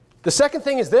 The second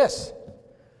thing is this.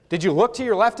 Did you look to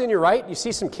your left and your right? You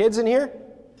see some kids in here?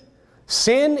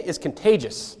 Sin is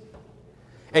contagious.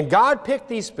 And God picked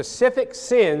these specific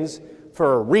sins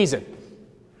for a reason.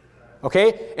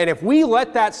 Okay? And if we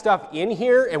let that stuff in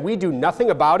here and we do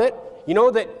nothing about it, you know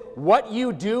that what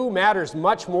you do matters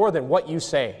much more than what you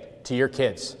say to your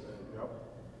kids.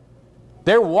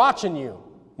 They're watching you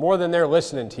more than they're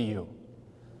listening to you.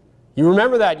 You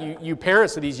remember that, you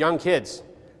parents of these young kids.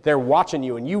 They're watching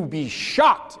you, and you'd be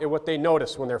shocked at what they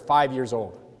notice when they're 5 years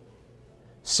old,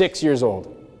 6 years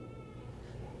old.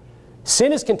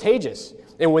 Sin is contagious.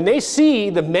 And when they see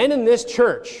the men in this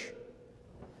church,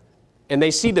 and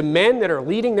they see the men that are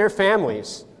leading their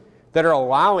families that are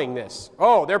allowing this,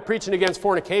 they're preaching against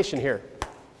fornication here,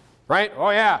 right? Oh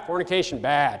yeah, fornication,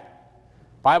 bad.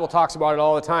 Bible talks about it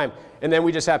all the time. And then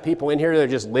we just have people in here that are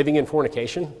just living in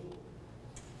fornication.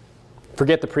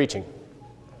 Forget the preaching.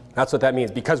 That's what that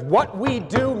means. Because what we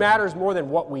do matters more than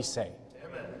what we say.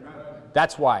 Amen.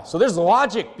 That's why. So there's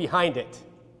logic behind it.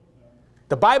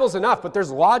 The Bible's enough, but there's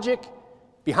logic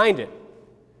behind it.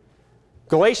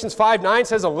 Galatians 5:9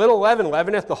 says, a little leaven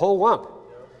leaveneth the whole lump.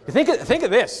 Think of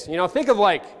this.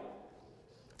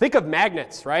 Think of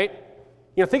magnets, right?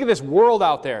 Think of this world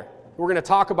out there. We're going to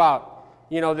talk about,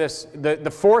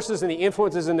 the forces and the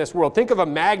influences in this world. Think of a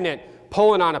magnet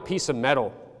pulling on a piece of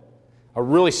metal. A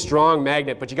really strong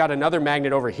magnet, but you got another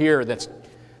magnet over here that's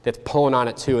pulling on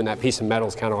it too, and that piece of metal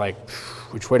is kind of like,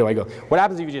 which way do I go? What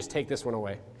happens if you just take this one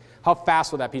away? How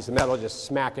fast will that piece of metal just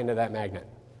smack into that magnet?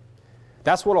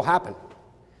 That's what will happen.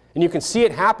 And you can see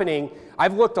it happening.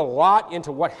 I've looked a lot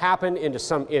into what happened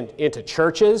into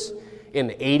churches in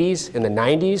the 80s and the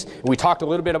 90s. And we talked a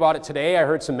little bit about it today. I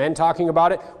heard some men talking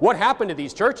about it. What happened to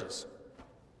these churches?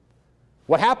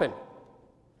 What happened?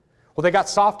 Well, they got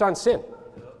soft on sin.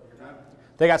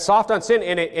 They got soft on sin,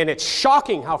 and it's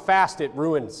shocking how fast it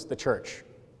ruins the church.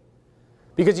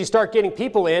 Because you start getting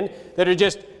people in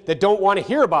that don't want to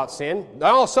hear about sin. Then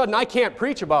all of a sudden, I can't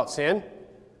preach about sin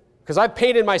because I've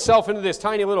painted myself into this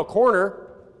tiny little corner.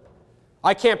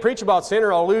 I can't preach about sin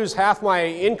or I'll lose half my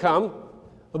income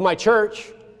of my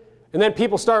church. And then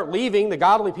people start leaving, the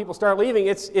godly people start leaving.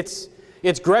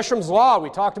 It's Gresham's law. We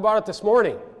talked about it this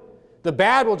morning. The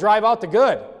bad will drive out the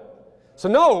good. So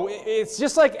no, it's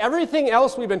just like everything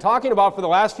else we've been talking about for the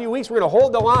last few weeks. We're going to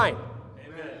hold the line.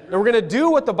 Amen. And we're going to do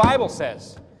what the Bible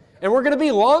says. And we're going to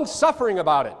be long-suffering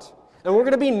about it. And we're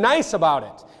going to be nice about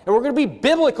it. And we're going to be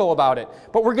biblical about it.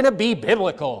 But we're going to be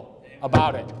biblical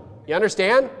about it. You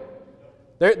understand?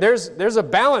 There's a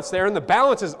balance there, and the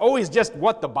balance is always just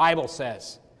what the Bible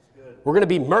says. We're going to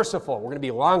be merciful. We're going to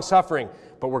be long-suffering.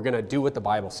 But we're going to do what the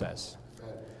Bible says.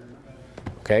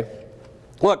 Okay?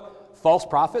 Look, false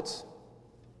prophets,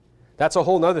 that's a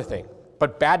whole other thing.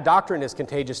 But bad doctrine is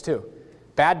contagious too.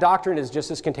 Bad doctrine is just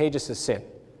as contagious as sin.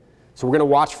 So we're going to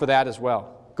watch for that as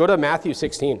well. Go to Matthew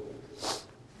 16.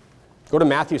 Go to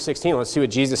Matthew 16. Let's see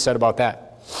what Jesus said about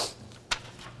that.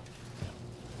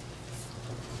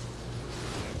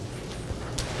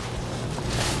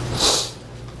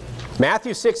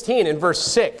 Matthew 16 in verse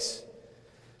 6.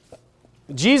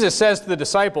 Jesus says to the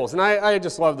disciples, and I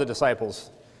just love the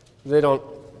disciples. We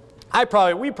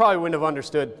probably wouldn't have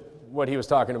understood what he was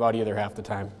talking about either half the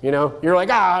time. You know, you're like,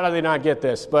 how do they not get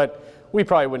this? But we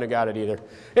probably wouldn't have got it either.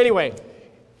 Anyway,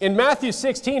 in Matthew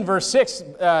 16, verse 6,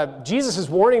 Jesus is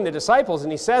warning the disciples,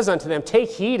 and he says unto them, take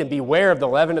heed and beware of the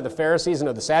leaven of the Pharisees and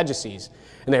of the Sadducees.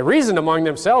 And they reasoned among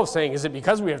themselves, saying, is it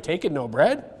because we have taken no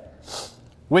bread?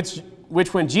 Which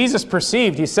when Jesus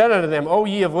perceived, he said unto them, O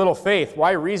ye of little faith,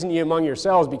 why reason ye among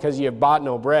yourselves, because ye have brought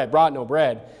no bread?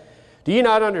 Do ye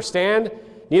not understand?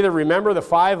 Neither remember the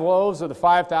 5 loaves of the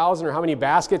 5,000, or how many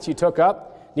baskets you took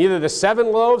up? Neither the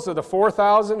 7 loaves of the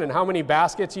 4,000, and how many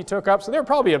baskets you took up? So they're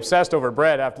probably obsessed over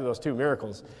bread after those 2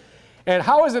 miracles. And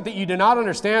how is it that you do not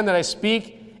understand that I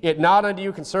speak it not unto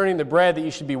you concerning the bread, that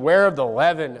you should beware of the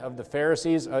leaven of the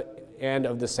Pharisees and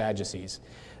of the Sadducees?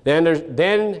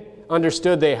 Then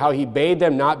understood they how he bade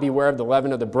them not beware of the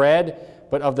leaven of the bread,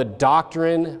 but of the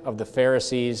doctrine of the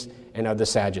Pharisees and of the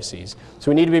Sadducees.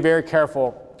 So we need to be very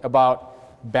careful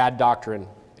about bad doctrine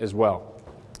as well.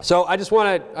 So I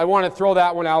want to throw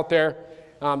that one out there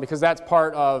because that's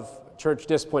part of church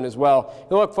discipline as well.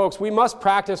 And look, folks, we must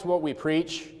practice what we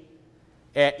preach,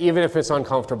 even if it's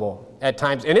uncomfortable at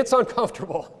times. And it's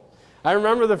uncomfortable. I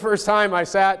remember the first time I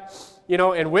sat,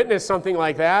 and witnessed something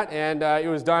like that, and it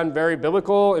was done very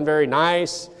biblical and very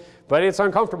nice, but it's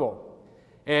uncomfortable.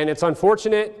 And it's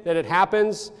unfortunate that it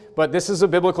happens, but this is a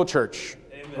biblical church.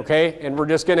 Amen. Okay? And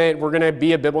we're gonna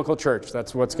be a biblical church.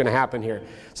 That's what's gonna happen here.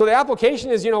 So the application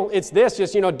is, it's this,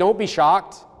 just, don't be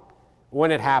shocked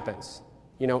when it happens.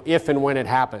 If and when it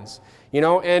happens.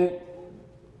 And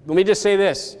let me just say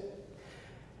this.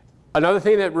 Another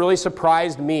thing that really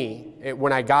surprised me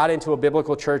when I got into a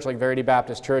biblical church like Verity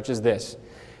Baptist Church is this.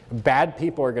 Bad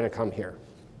people are going to come here.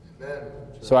 Amen.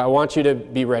 So I want you to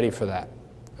be ready for that.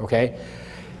 Okay?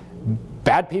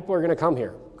 Bad people are going to come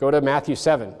here. Go to Matthew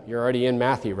 7. You're already in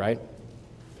Matthew, right?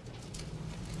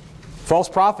 False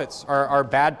prophets are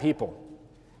bad people.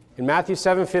 In Matthew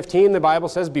 7:15, the Bible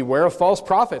says, beware of false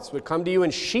prophets which come to you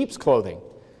in sheep's clothing,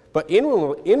 but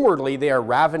inwardly they are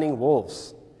ravening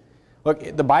wolves.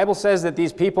 Look, the Bible says that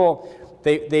these people,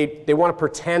 they want to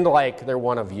pretend like they're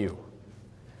one of you.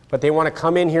 But they want to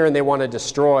come in here and they want to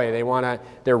destroy.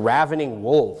 They're ravening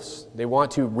wolves. They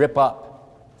want to rip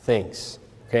up things.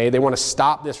 Okay? They want to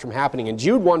stop this from happening. In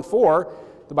Jude 1:4,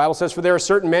 the Bible says, for there are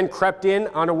certain men crept in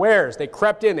unawares. They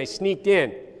crept in, they sneaked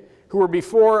in, who were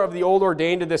before of the old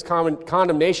ordained to this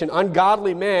condemnation,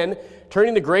 ungodly men,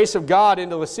 turning the grace of God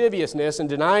into lasciviousness and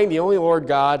denying the only Lord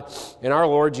God and our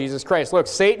Lord Jesus Christ. Look,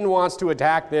 Satan wants to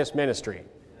attack this ministry.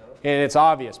 And it's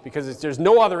obvious because there's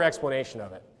no other explanation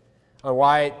of it on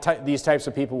why these types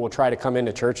of people will try to come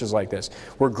into churches like this.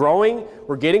 We're growing.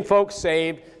 We're getting folks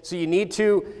saved. So you need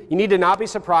to not be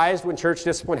surprised when church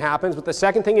discipline happens. But the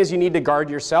second thing is you need to guard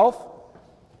yourself.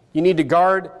 You need to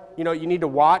guard, you need to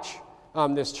watch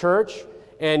this church,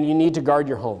 and you need to guard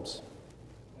your homes.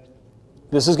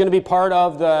 This is going to be part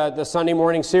of the Sunday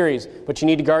morning series, but you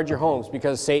need to guard your homes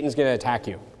because Satan's going to attack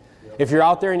you. Yep. If you're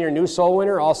out there and you're a new soul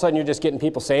winner, all of a sudden you're just getting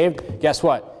people saved, guess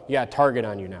what? You got a target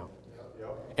on you now.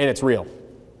 Yep. And it's real.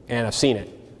 And I've seen it.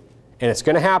 And it's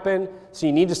going to happen, so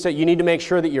you need to make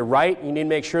sure that you're right. You need to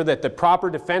make sure that the proper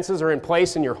defenses are in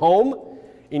place in your home,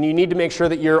 and you need to make sure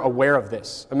that you're aware of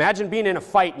this. Imagine being in a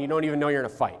fight and you don't even know you're in a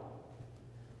fight.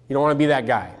 You don't want to be that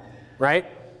guy, right?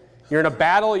 You're in a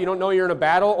battle, you don't know you're in a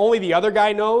battle, only the other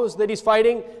guy knows that he's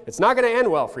fighting. It's not going to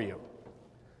end well for you.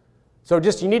 So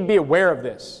you need to be aware of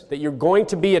this, that you're going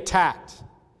to be attacked,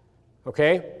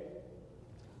 okay?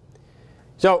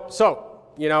 So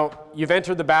you've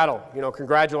entered the battle,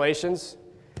 congratulations.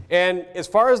 And as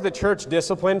far as the church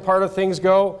discipline part of things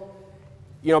go,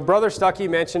 you know, Brother Stuckey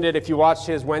mentioned it if you watched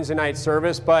his Wednesday night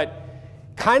service, but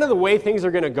kind of the way things are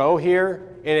going to go here,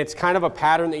 and it's kind of a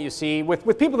pattern that you see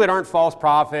with people that aren't false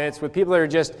prophets, with people that are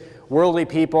just worldly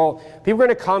people. People are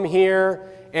going to come here,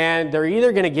 and they're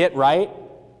either going to get right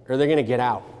or they're going to get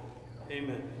out.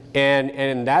 Amen.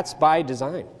 And that's by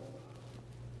design.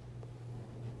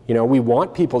 You know, we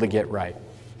want people to get right.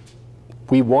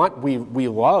 We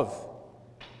love,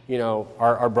 you know,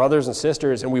 our brothers and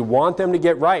sisters, and we want them to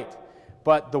get right.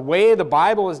 But the way the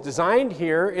Bible is designed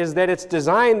here is that it's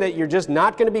designed that you're just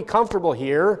not going to be comfortable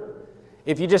here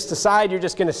if you just decide you're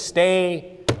just going to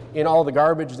stay in all the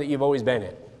garbage that you've always been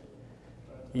in.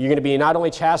 You're going to be not only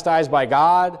chastised by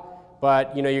God,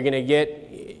 but you know you're going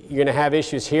to have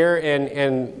issues here,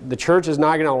 and the church is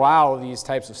not going to allow these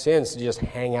types of sins to just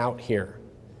hang out here.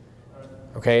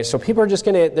 Okay, so people are just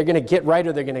they're going to get right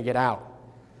or they're going to get out,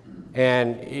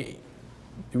 and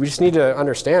we just need to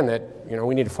understand that, you know,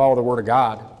 we need to follow the Word of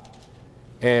God,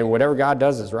 and whatever God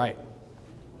does is right.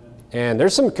 And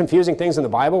there's some confusing things in the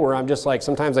Bible where I'm just like,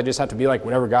 sometimes I just have to be like,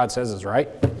 whatever God says is right.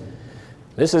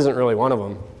 This isn't really one of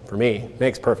them for me. It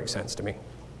makes perfect sense to me.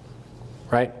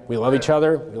 Right? We love each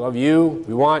other. We love you.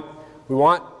 We want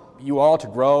you all to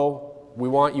grow. We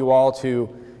want you all to,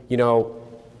 you know,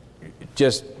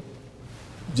 just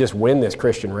win this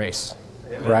Christian race.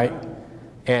 Right?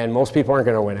 And most people aren't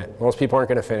going to win it. Most people aren't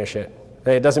going to finish it.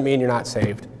 It doesn't mean you're not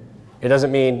saved. It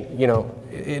doesn't mean, you know,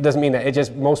 it doesn't mean that. It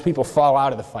just, most people fall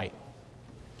out of the fight.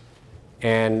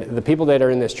 And the people that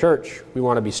are in this church, we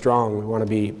want to be strong, we want to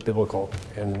be biblical,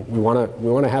 and we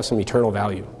want to have some eternal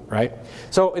value, right?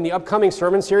 So in the upcoming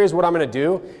sermon series, what I'm going to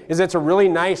do is it's a really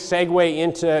nice segue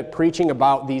into preaching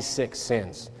about these 6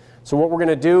 sins. So what we're going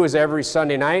to do is every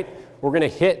Sunday night, we're going to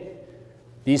hit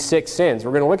these 6 sins.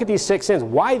 We're going to look at these 6 sins.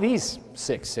 Why these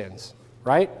 6 sins,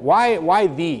 right? Why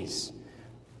these?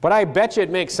 But I bet you it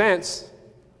makes sense,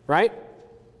 right?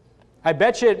 I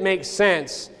bet you it makes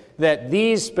sense that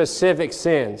these specific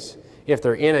sins, if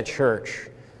they're in a church,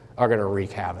 are going to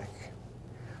wreak havoc.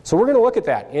 So we're going to look at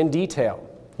that in detail.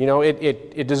 You know,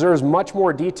 it deserves much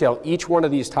more detail, each one of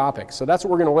these topics. So that's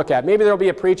what we're going to look at. Maybe there'll be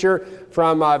a preacher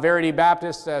from Verity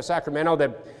Baptist Sacramento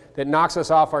that knocks us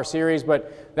off our series,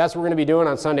 but that's what we're going to be doing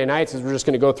on Sunday nights is we're just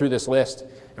going to go through this list.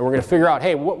 And we're going to figure out,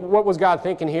 hey, what was God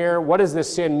thinking here? What does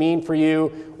this sin mean for you?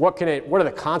 What are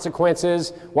the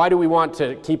consequences? Why do we want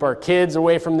to keep our kids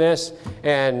away from this?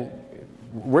 And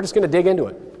we're just going to dig into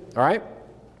it, all right?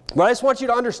 But I just want you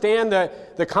to understand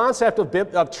the concept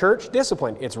of church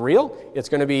discipline. It's real. It's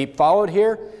going to be followed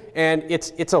here, and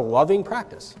it's a loving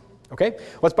practice, okay?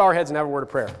 Let's bow our heads and have a word of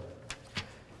prayer.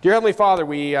 Dear Heavenly Father,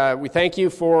 we thank you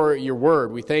for your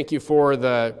word. We thank you for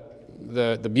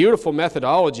the beautiful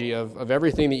methodology of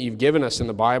everything that you've given us in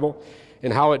the Bible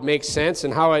and how it makes sense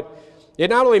and how it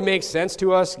not only makes sense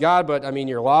to us, God, but I mean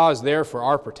your law is there for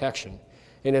our protection.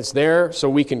 And it's there so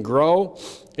we can grow,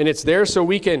 and it's there so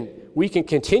we can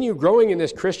continue growing in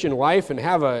this Christian life and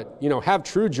have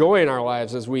true joy in our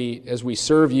lives as we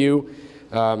serve you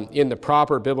in the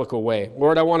proper biblical way.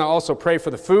 Lord, I want to also pray for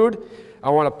the food. I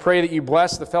want to pray that you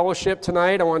bless the fellowship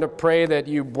tonight. I want to pray that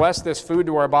you bless this food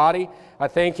to our body. I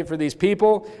thank you for these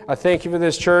people. I thank you for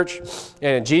this church.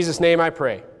 And in Jesus' name I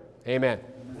pray. Amen.